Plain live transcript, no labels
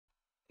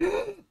And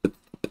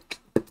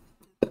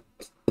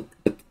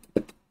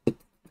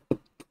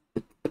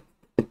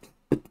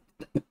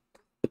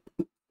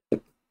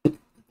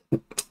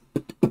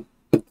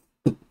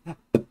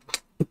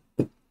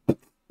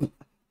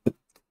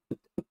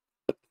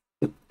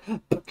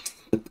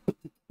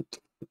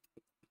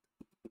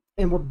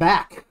we're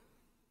back.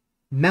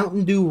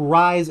 Mountain Dew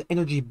Rise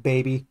Energy,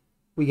 baby.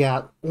 We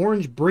got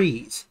Orange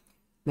Breeze.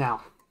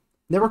 Now,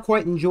 never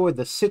quite enjoyed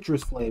the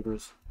citrus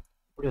flavors.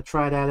 We're going to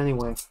try that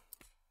anyway.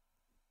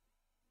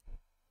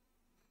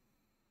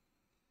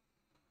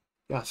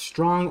 Got a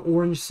strong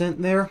orange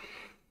scent there.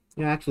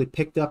 I actually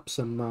picked up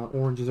some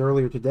oranges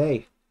earlier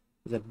today.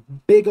 There's a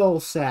big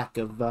old sack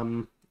of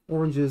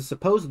oranges,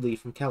 supposedly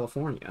from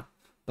California.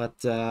 But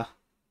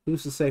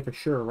who's to say for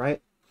sure,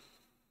 right?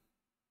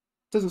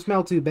 Doesn't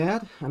smell too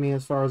bad. I mean,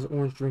 as far as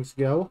orange drinks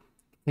go,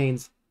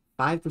 contains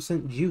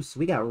 5% juice.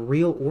 We got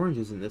real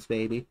oranges in this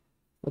baby.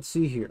 Let's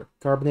see here.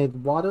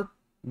 Carbonated water,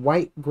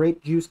 white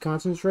grape juice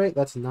concentrate.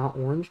 That's not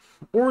orange.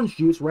 Orange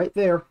juice right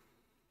there.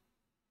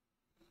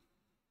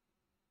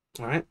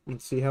 All right,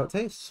 let's see how it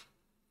tastes.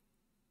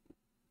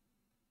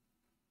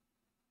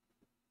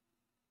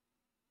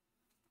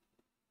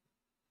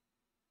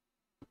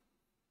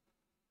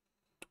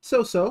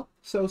 So.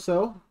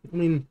 I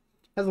mean,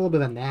 has a little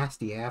bit of a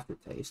nasty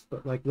aftertaste,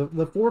 but like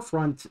the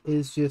forefront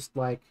is just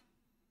like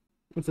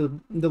it's a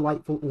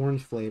delightful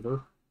orange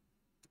flavor.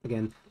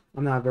 Again,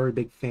 I'm not a very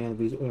big fan of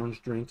these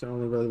orange drinks. I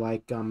only really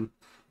like give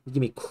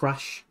me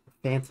Crush,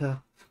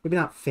 Fanta. Maybe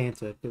not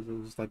Fanta because it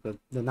was like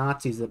the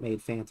Nazis that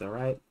made Fanta,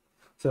 right?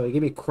 So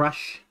give me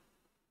Crush,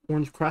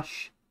 Orange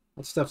Crush.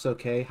 That stuff's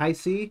okay. High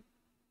C.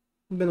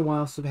 It's been a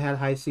while since I've had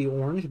High C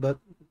orange, but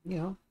you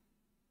know,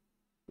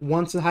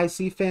 once a High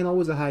C fan,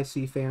 always a High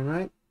C fan,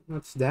 right?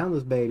 Let's down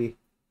this baby.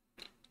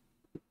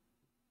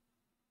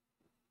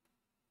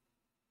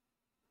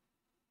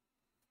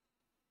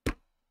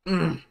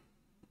 Mm.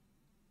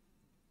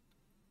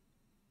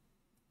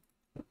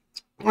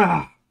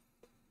 Ah,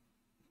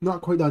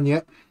 not quite done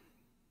yet.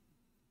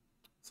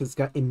 So it's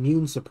got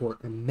immune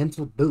support and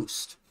mental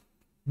boost.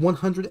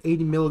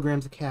 180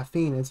 milligrams of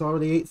caffeine. It's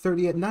already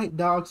 8:30 at night,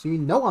 dog. So you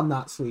know I'm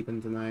not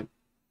sleeping tonight.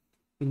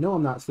 You know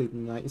I'm not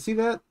sleeping tonight. You see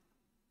that?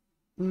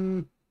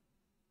 That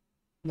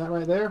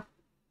right there.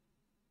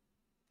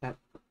 That.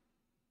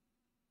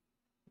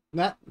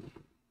 That.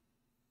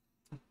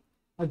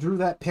 I drew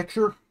that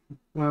picture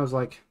when I was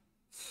like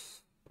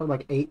probably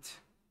like 8,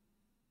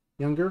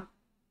 younger,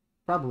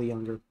 probably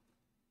younger.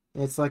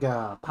 It's like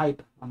a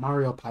pipe, a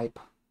Mario pipe.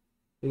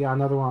 We got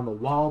another one on the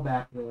wall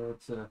back there.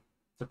 It's a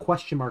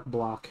question mark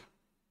block.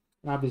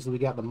 Obviously, we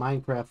got the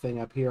Minecraft thing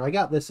up here. I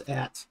got this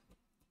at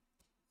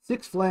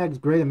Six Flags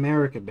Great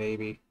America,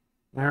 baby.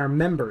 And I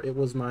remember it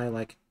was my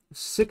like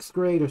 6th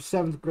grade or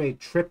 7th grade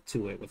trip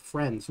to it with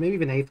friends, maybe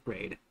even 8th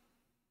grade.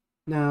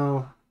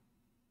 No,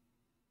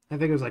 I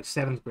think it was like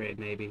 7th grade,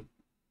 maybe.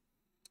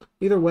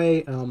 Either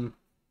way,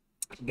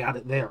 got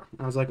it there.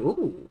 I was like,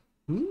 ooh,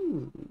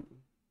 it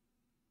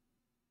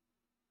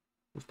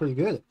was pretty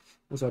good.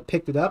 And so I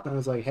picked it up and I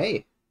was like,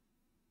 hey,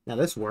 now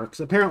this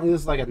works. Apparently,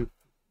 this is like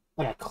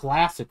a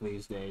classic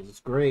these days. It's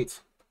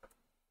great.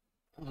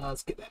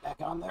 Let's get that back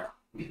on there.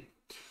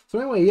 So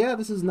anyway, yeah,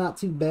 this is not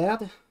too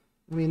bad.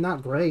 I mean,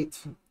 not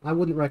great. I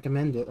wouldn't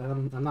recommend it.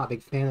 I'm not a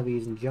big fan of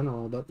these in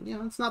general, but you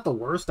know, it's not the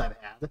worst I've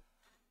had.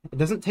 It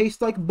doesn't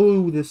taste like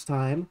blue this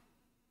time.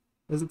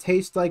 It doesn't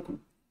taste like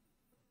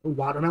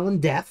watermelon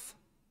death.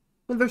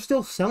 But they're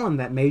still selling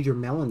that Major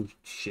Melon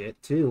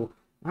shit too.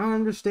 I don't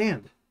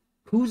understand.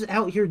 Who's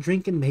out here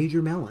drinking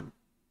Major Melon?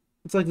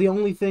 It's like the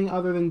only thing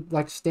other than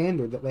like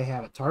standard that they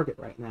have at Target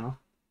right now.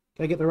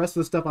 Can I get the rest of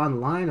the stuff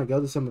online or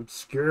go to some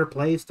obscure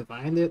place to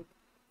find it?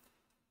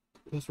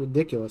 It's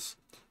ridiculous.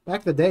 Back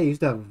in the day, you used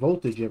to have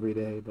Voltage every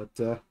day, but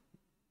they're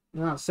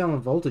not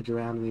selling Voltage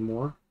around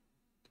anymore.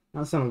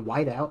 Not selling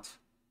Whiteout.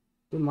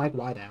 Didn't like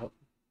Whiteout.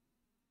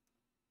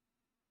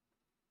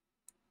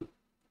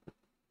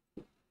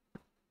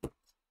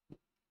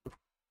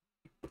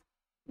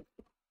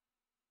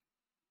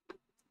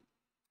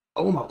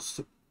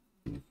 Almost.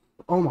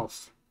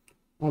 Almost.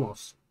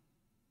 Almost.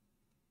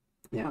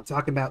 Yeah,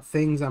 talking about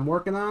things I'm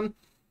working on.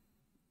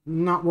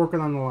 Not working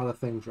on a lot of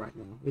things right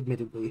now,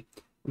 admittedly.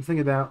 I'm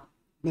thinking about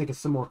making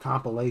some more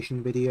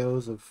compilation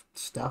videos of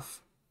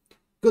stuff.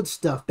 Good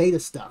stuff, beta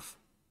stuff.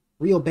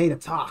 Real beta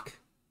talk.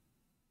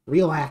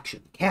 Real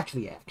action. Catch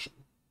the action.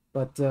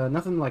 But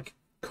nothing like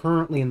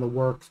currently in the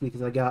works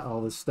because I got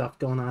all this stuff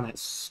going on at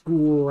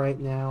school right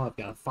now. I've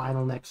got a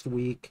final next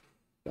week.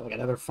 Got like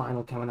another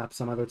final coming up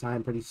some other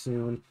time pretty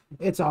soon.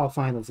 It's all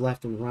finals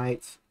left and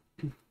right.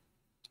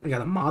 I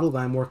got a model that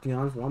I'm working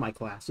on for one of my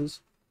classes.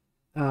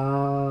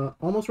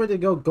 Almost ready to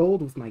go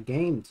gold with my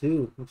game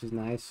too, which is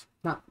nice.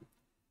 Not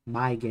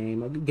my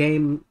game, a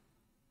game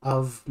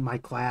of my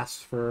class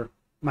for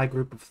my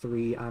group of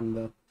 3. I'm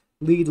the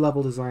lead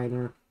level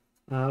designer.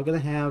 I'm gonna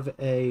have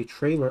a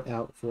trailer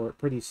out for it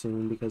pretty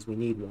soon because we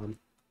need one.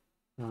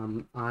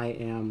 I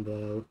am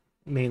the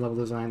main level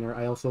designer.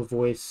 I also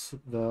voice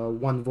the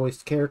one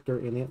voiced character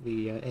in it,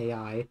 the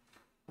AI.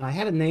 I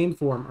had a name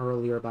for him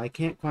earlier, but I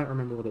can't quite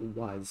remember what it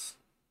was.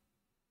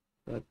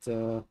 But,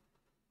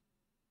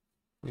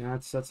 yeah,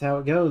 that's how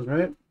it goes,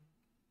 right?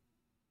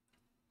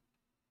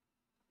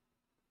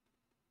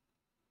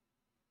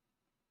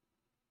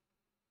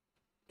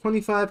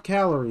 25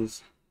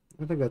 calories.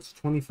 I think that's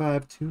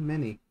 25 too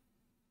many.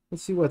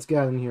 Let's see what's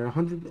got in here.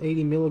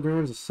 180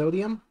 milligrams of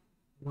sodium.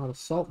 A lot of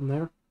salt in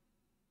there.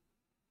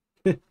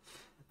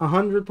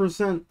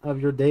 100%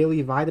 of your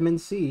daily vitamin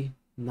C.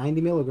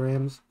 90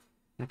 milligrams.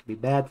 That could be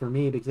bad for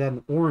me because I had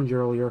an orange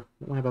earlier.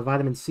 I don't have a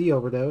vitamin C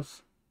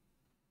overdose.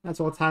 That's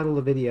all title of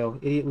the video.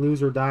 Idiot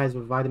loser dies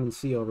of vitamin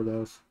C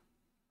overdose.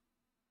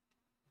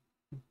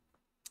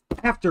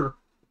 After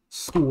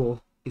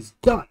school is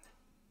done,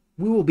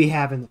 we will be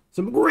having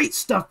some great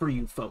stuff for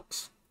you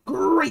folks.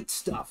 Great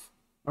stuff.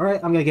 All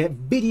right, I'm going to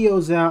get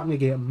videos out. I'm going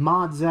to get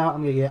mods out.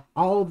 I'm going to get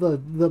all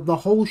the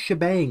whole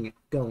shebang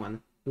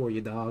going for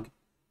you, dog.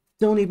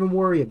 Don't even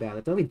worry about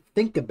it. Don't even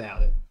think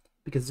about it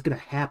because it's going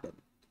to happen.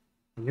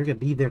 And you're going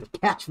to be there to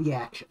catch the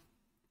action.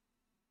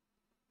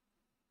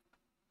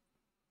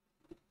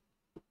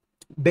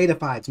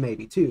 Betafieds,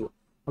 maybe, too.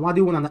 I want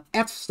to do one on the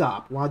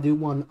F-Stop. I want to do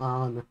one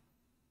on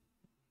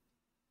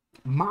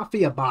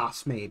Mafia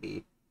Boss,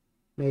 maybe.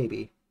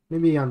 Maybe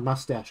on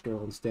Mustache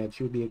Girl instead.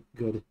 She would be a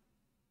good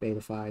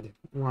Betafied.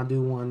 I want to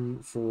do one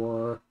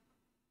for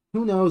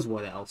who knows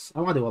what else.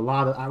 I want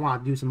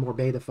to do some more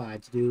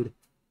Betafieds, dude.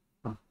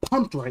 I'm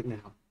pumped right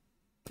now.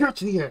 Catch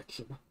the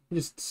action.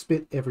 Just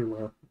spit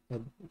everywhere.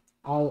 And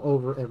all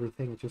over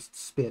everything. It's just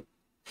spit.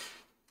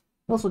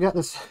 Also got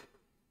this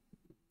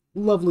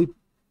lovely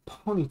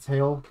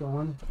ponytail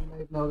going. You may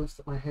have noticed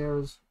that my hair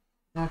is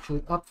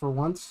actually up for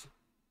once.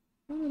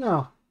 I don't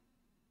know.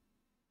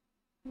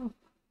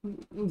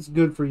 It's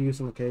good for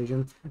use on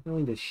occasion. I don't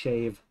need to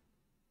shave.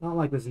 I don't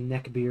like this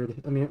neck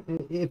beard. I mean,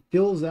 it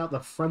fills out the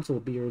frontal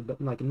beard,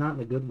 but like not in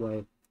a good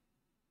way.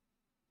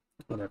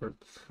 Whatever.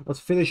 Let's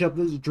finish up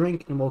this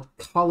drink and we'll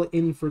call it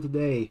in for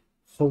today.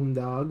 Home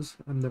dogs.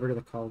 I'm never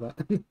gonna call that.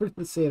 I'm never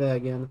gonna say that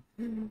again.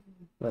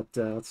 But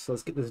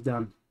let's get this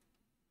done.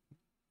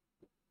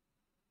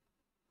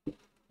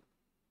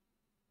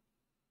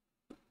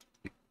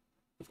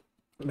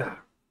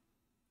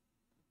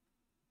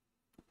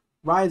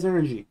 Rise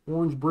Energy,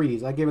 Orange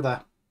Breeze. I give it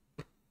a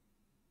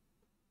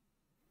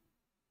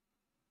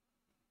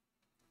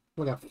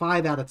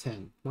 5 out of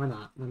 10. Why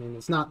not? I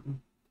mean,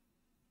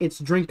 it's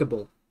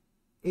drinkable.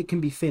 It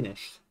can be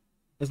finished.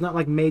 It's not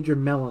like Major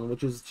Melon,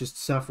 which is just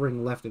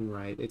suffering left and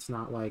right. It's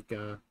not like,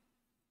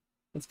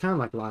 it's kind of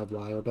like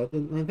Livewire, but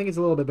I think it's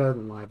a little bit better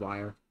than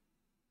Livewire.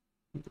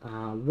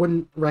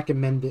 Wouldn't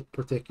recommend it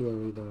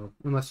particularly, though,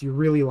 unless you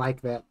really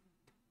like that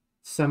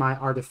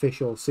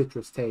semi-artificial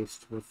citrus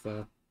taste with,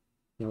 you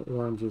know,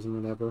 oranges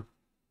and whatever.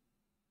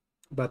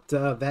 But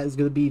that is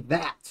going to be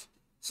that.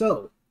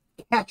 So,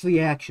 catch the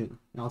action.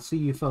 And I'll see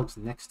you folks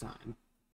next time.